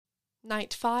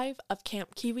Night 5 of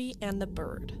Camp Kiwi and the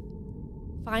Bird.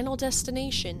 Final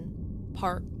Destination,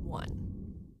 Part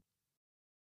 1.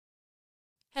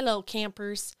 Hello,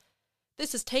 campers.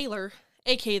 This is Taylor,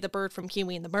 aka the Bird from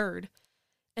Kiwi and the Bird,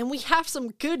 and we have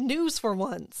some good news for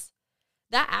once.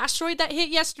 That asteroid that hit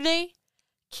yesterday,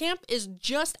 camp is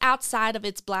just outside of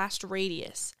its blast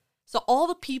radius, so all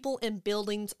the people and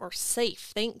buildings are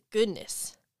safe, thank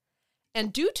goodness.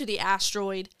 And due to the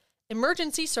asteroid,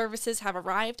 emergency services have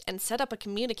arrived and set up a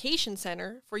communication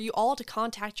center for you all to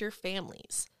contact your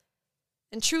families.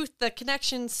 In truth, the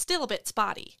connection's still a bit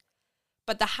spotty,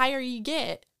 but the higher you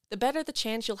get, the better the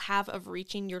chance you'll have of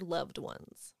reaching your loved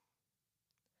ones.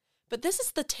 But this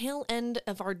is the tail end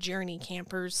of our journey,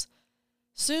 campers.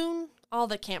 Soon, all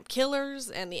the camp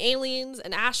killers and the aliens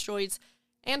and asteroids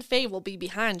and Fae will be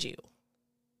behind you.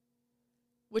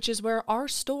 Which is where our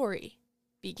story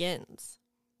begins.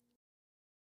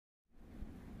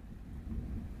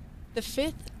 The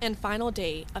fifth and final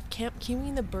day of Camp Kiwi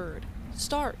and the Bird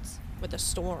starts with a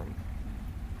storm.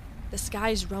 The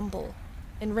skies rumble,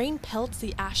 and rain pelts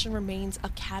the ashen remains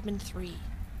of Cabin 3,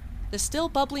 the still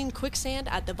bubbling quicksand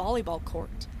at the volleyball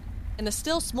court, and the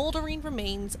still smoldering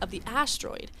remains of the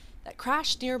asteroid that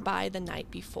crashed nearby the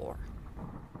night before.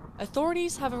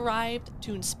 Authorities have arrived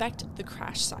to inspect the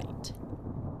crash site.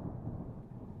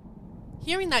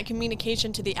 Hearing that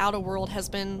communication to the outer world has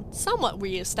been somewhat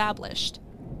re-established,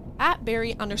 at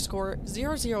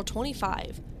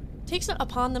Barry_0025 takes it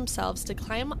upon themselves to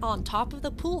climb on top of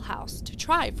the pool house to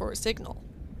try for a signal.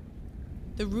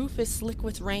 The roof is slick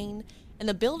with rain, and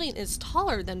the building is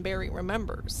taller than Barry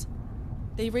remembers.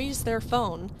 They raise their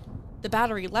phone, the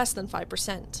battery less than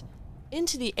 5%,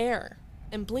 into the air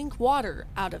and blink water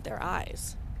out of their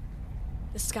eyes.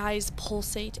 The skies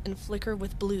pulsate and flicker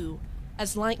with blue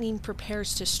as lightning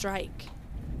prepares to strike.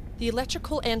 The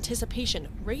electrical anticipation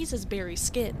raises Barry's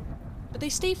skin, but they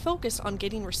stay focused on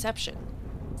getting reception.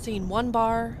 Seeing 1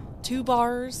 bar, 2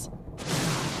 bars.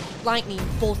 Lightning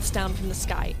bolts down from the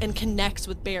sky and connects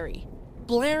with Barry,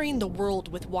 blaring the world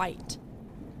with white.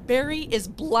 Barry is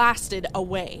blasted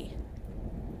away.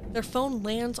 Their phone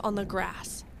lands on the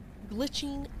grass,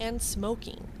 glitching and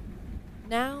smoking,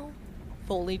 now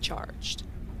fully charged.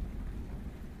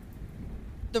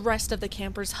 The rest of the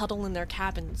campers huddle in their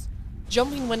cabins,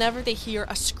 jumping whenever they hear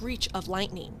a screech of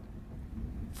lightning.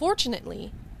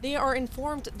 Fortunately, they are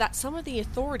informed that some of the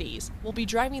authorities will be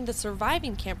driving the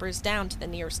surviving campers down to the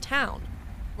nearest town,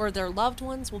 where their loved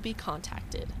ones will be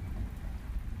contacted.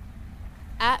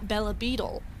 Bella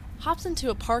Beetle hops into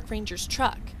a park ranger's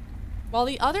truck, while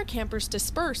the other campers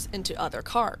disperse into other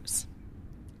cars.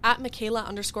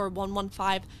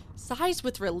 Michaela_115 sighs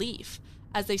with relief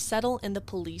as they settle in the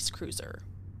police cruiser.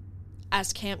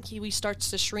 As Camp Kiwi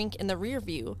starts to shrink in the rear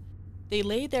view, they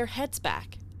lay their heads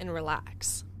back and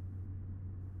relax.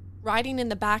 Riding in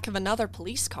the back of another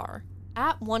police car,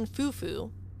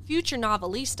 @1fufu, future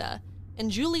novelista, and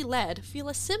Julie Led feel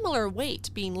a similar weight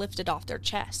being lifted off their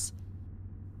chests.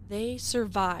 They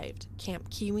survived Camp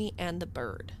Kiwi and the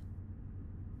Bird.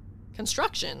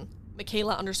 Construction,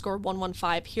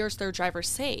 Michaela_115 hears their driver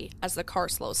say as the car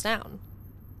slows down.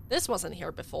 This wasn't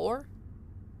here before.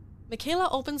 Michaela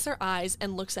opens their eyes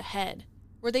and looks ahead,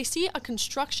 where they see a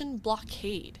construction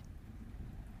blockade.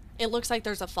 It looks like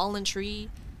there's a fallen tree,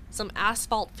 some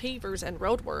asphalt pavers and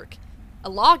roadwork, a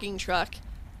logging truck,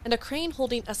 and a crane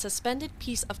holding a suspended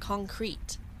piece of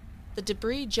concrete, the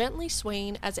debris gently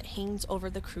swaying as it hangs over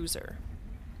the cruiser.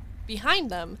 Behind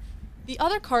them, the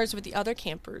other cars with the other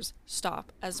campers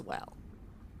stop as well.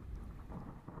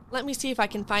 Let me see if I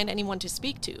can find anyone to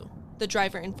speak to, the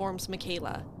driver informs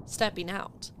Michaela, stepping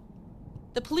out.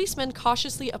 The policeman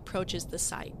cautiously approaches the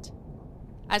site.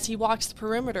 As he walks the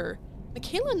perimeter,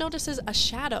 Michaela notices a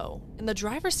shadow in the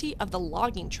driver's seat of the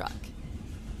logging truck.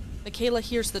 Michaela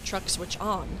hears the truck switch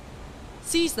on,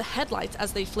 sees the headlights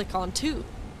as they flick on too.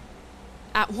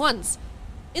 At once,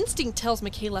 instinct tells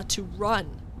Michaela to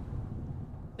run.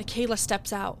 Michaela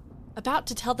steps out, about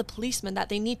to tell the policeman that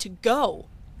they need to go,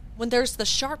 when there's the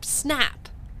sharp snap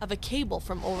of a cable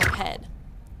from overhead.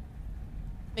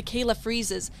 Michaela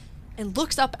freezes and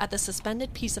looks up at the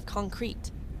suspended piece of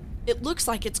concrete. It looks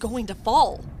like it's going to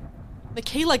fall.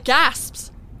 Michaela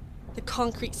gasps. The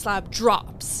concrete slab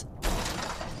drops,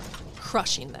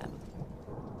 crushing them.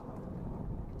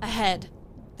 Ahead,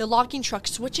 the logging truck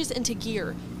switches into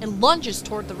gear and lunges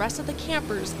toward the rest of the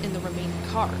campers in the remaining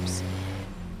cars.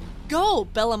 Go,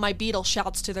 Bella My Beetle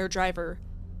shouts to their driver.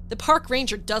 The park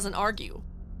ranger doesn't argue.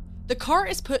 The car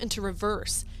is put into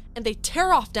reverse, and they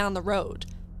tear off down the road,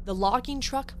 the logging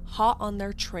truck hot on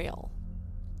their trail.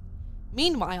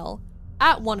 Meanwhile,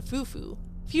 @1fufu,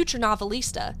 future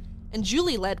novelista, and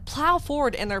Julie Led plow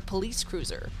forward in their police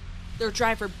cruiser, their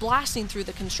driver blasting through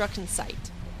the construction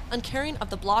site, uncaring of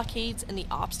the blockades and the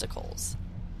obstacles.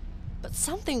 But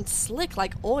something slick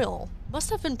like oil must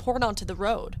have been poured onto the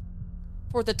road,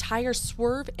 for the tires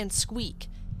swerve and squeak,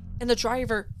 and the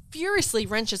driver furiously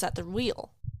wrenches at the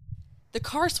wheel. The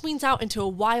car swings out into a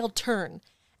wild turn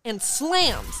and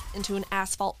slams into an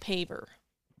asphalt paver.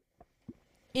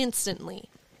 Instantly,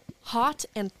 hot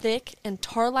and thick and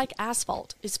tar-like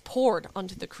asphalt is poured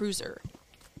onto the cruiser.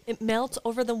 It melts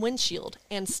over the windshield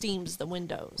and steams the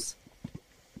windows.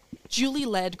 Julie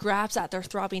Led grabs at their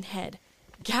throbbing head,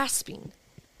 gasping,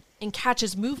 and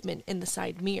catches movement in the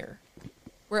side mirror,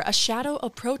 where a shadow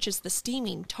approaches the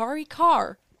steaming, tarry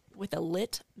car with a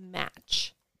lit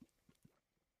match.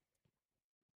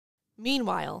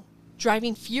 Meanwhile,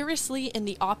 driving furiously in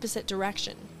the opposite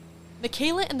direction,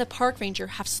 Michaela and the park ranger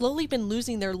have slowly been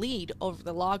losing their lead over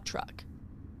the log truck.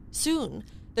 Soon,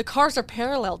 the cars are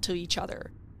parallel to each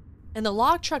other, and the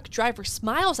log truck driver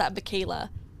smiles at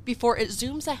Michaela before it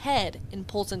zooms ahead and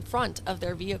pulls in front of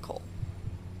their vehicle.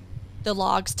 The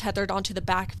logs tethered onto the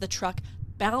back of the truck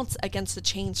bounce against the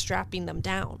chain strapping them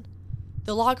down.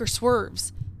 The logger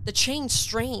swerves, the chains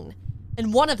strain,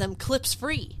 and one of them clips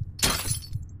free.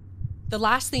 The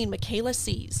last thing Michaela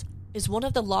sees is one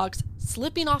of the logs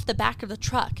slipping off the back of the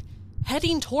truck,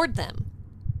 heading toward them,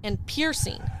 and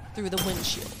piercing through the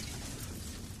windshield.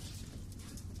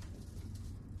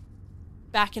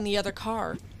 Back in the other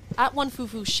car,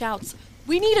 At1Fufu shouts,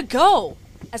 "We need to go!"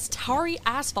 as tarry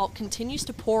asphalt continues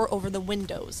to pour over the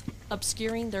windows,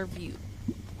 obscuring their view.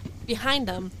 Behind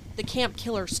them, the camp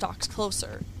killer stalks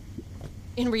closer.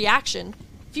 In reaction,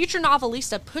 future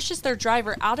novelista pushes their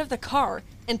driver out of the car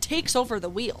and takes over the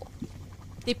wheel.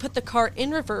 They put the car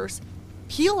in reverse,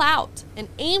 peel out, and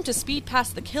aim to speed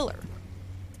past the killer.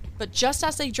 But just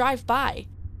as they drive by,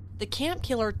 the camp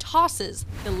killer tosses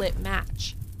the lit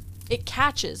match. It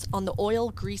catches on the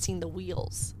oil greasing the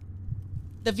wheels.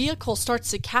 The vehicle starts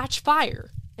to catch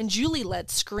fire, and Julie Led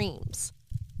screams.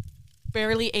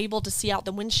 Barely able to see out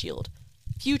the windshield,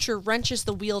 Future wrenches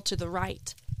the wheel to the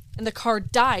right, and the car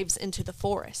dives into the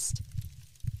forest.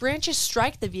 Branches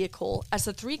strike the vehicle as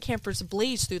the three campers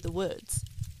blaze through the woods.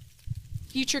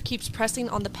 Future keeps pressing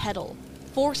on the pedal,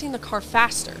 forcing the car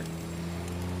faster.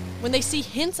 When they see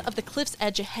hints of the cliff's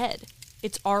edge ahead,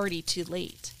 it's already too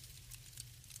late.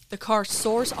 The car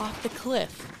soars off the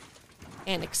cliff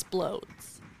and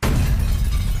explodes.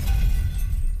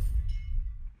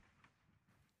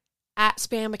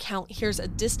 @Spam account hears a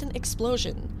distant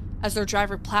explosion as their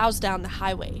driver plows down the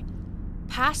highway,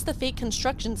 past the fake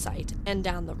construction site and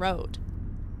down the road.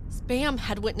 Spam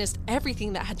had witnessed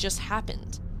everything that had just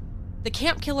happened. The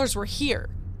camp killers were here,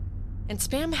 and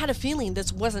Spam had a feeling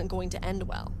this wasn't going to end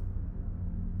well.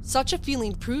 Such a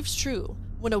feeling proves true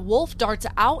when a wolf darts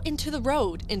out into the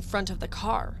road in front of the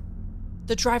car.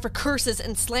 The driver curses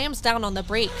and slams down on the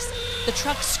brakes, the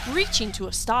truck screeching to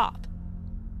a stop.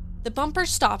 The bumper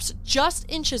stops just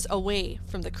inches away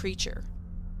from the creature.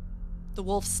 The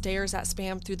wolf stares at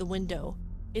Spam through the window,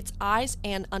 its eyes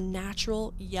an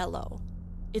unnatural yellow,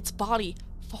 its body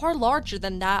far larger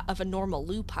than that of a normal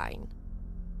lupine.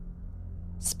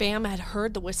 Spam had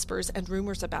heard the whispers and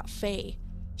rumors about Fae,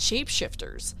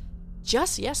 shapeshifters,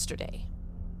 just yesterday.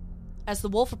 As the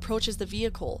wolf approaches the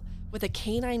vehicle with a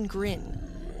canine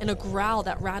grin and a growl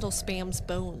that rattles Spam's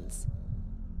bones,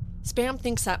 Spam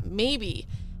thinks that maybe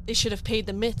they should have paid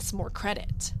the myths more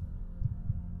credit.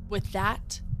 With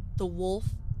that, the wolf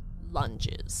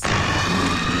lunges.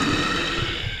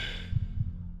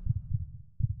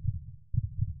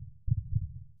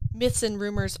 Myths and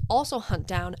rumors also hunt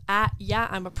down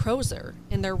I'm a Proser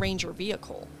in their Ranger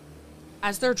vehicle.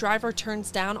 As their driver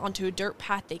turns down onto a dirt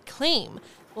path they claim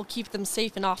will keep them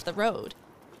safe and off the road,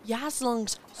 Ya's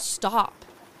lungs stop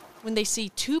when they see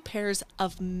two pairs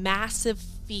of massive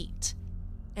feet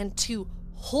and two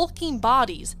hulking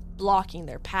bodies blocking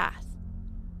their path.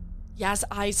 Ya's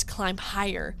eyes climb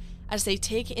higher as they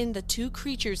take in the two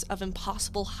creatures of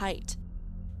impossible height,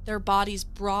 their bodies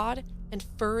broad and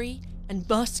furry and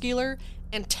muscular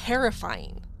and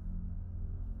terrifying.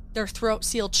 Their throat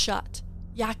sealed shut,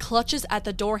 Ya clutches at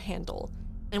the door handle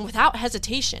and without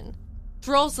hesitation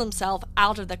throws himself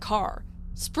out of the car,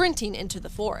 sprinting into the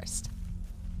forest.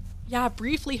 Ya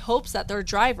briefly hopes that their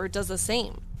driver does the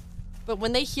same, but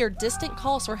when they hear distant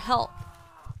calls for help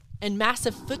and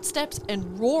massive footsteps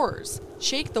and roars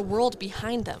shake the world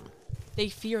behind them, they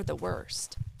fear the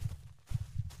worst.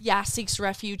 Ya seeks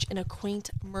refuge in a quaint,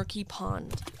 murky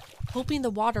pond, hoping the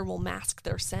water will mask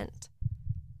their scent.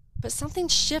 But something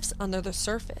shifts under the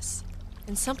surface,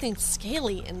 and something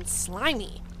scaly and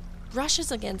slimy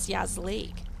brushes against Ya's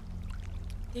leg.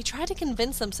 They try to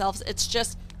convince themselves it's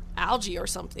just algae or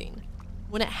something,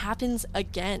 when it happens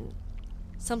again.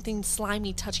 Something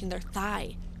slimy touching their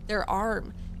thigh, their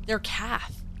arm, their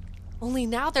calf. Only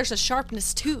now there's a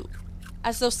sharpness too,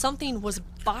 as though something was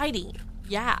biting.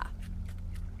 Yeah.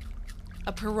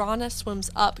 A piranha swims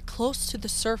up close to the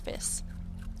surface,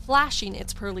 flashing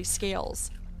its pearly scales,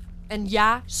 and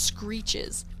Ya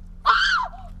screeches,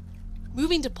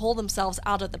 moving to pull themselves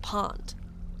out of the pond.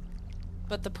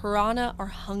 But the piranha are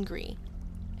hungry,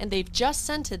 and they've just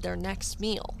scented their next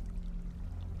meal.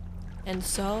 And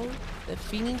so, the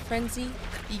feeding frenzy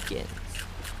begins.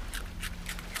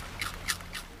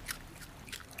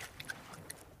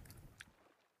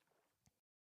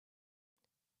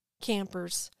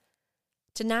 Campers,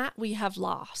 tonight we have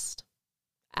lost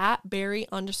at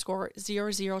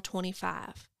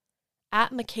Barry_0025,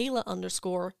 at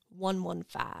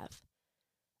Michaela_115,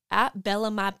 at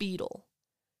Bella My Beetle,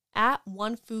 at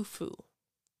One Fufu,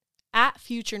 at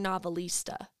Future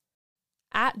Novelista,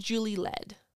 at Julie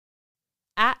Led,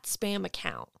 at Spam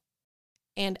Account,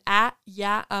 and at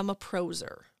Yeah I'm a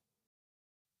Proser.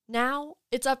 Now,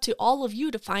 it's up to all of you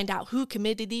to find out who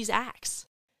committed these acts.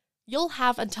 You'll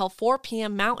have until 4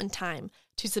 p.m. Mountain Time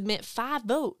to submit 5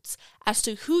 votes as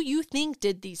to who you think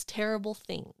did these terrible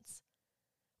things.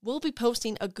 We'll be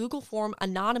posting a Google Form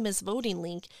anonymous voting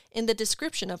link in the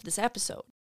description of this episode.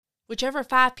 Whichever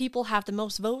 5 people have the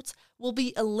most votes will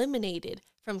be eliminated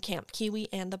from Camp Kiwi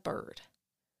and the Bird.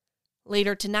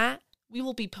 Later tonight, we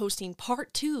will be posting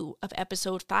part 2 of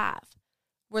episode 5,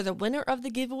 where the winner of the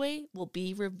giveaway will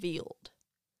be revealed.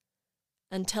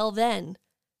 Until then,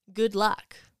 good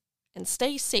luck. And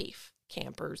stay safe,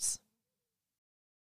 campers.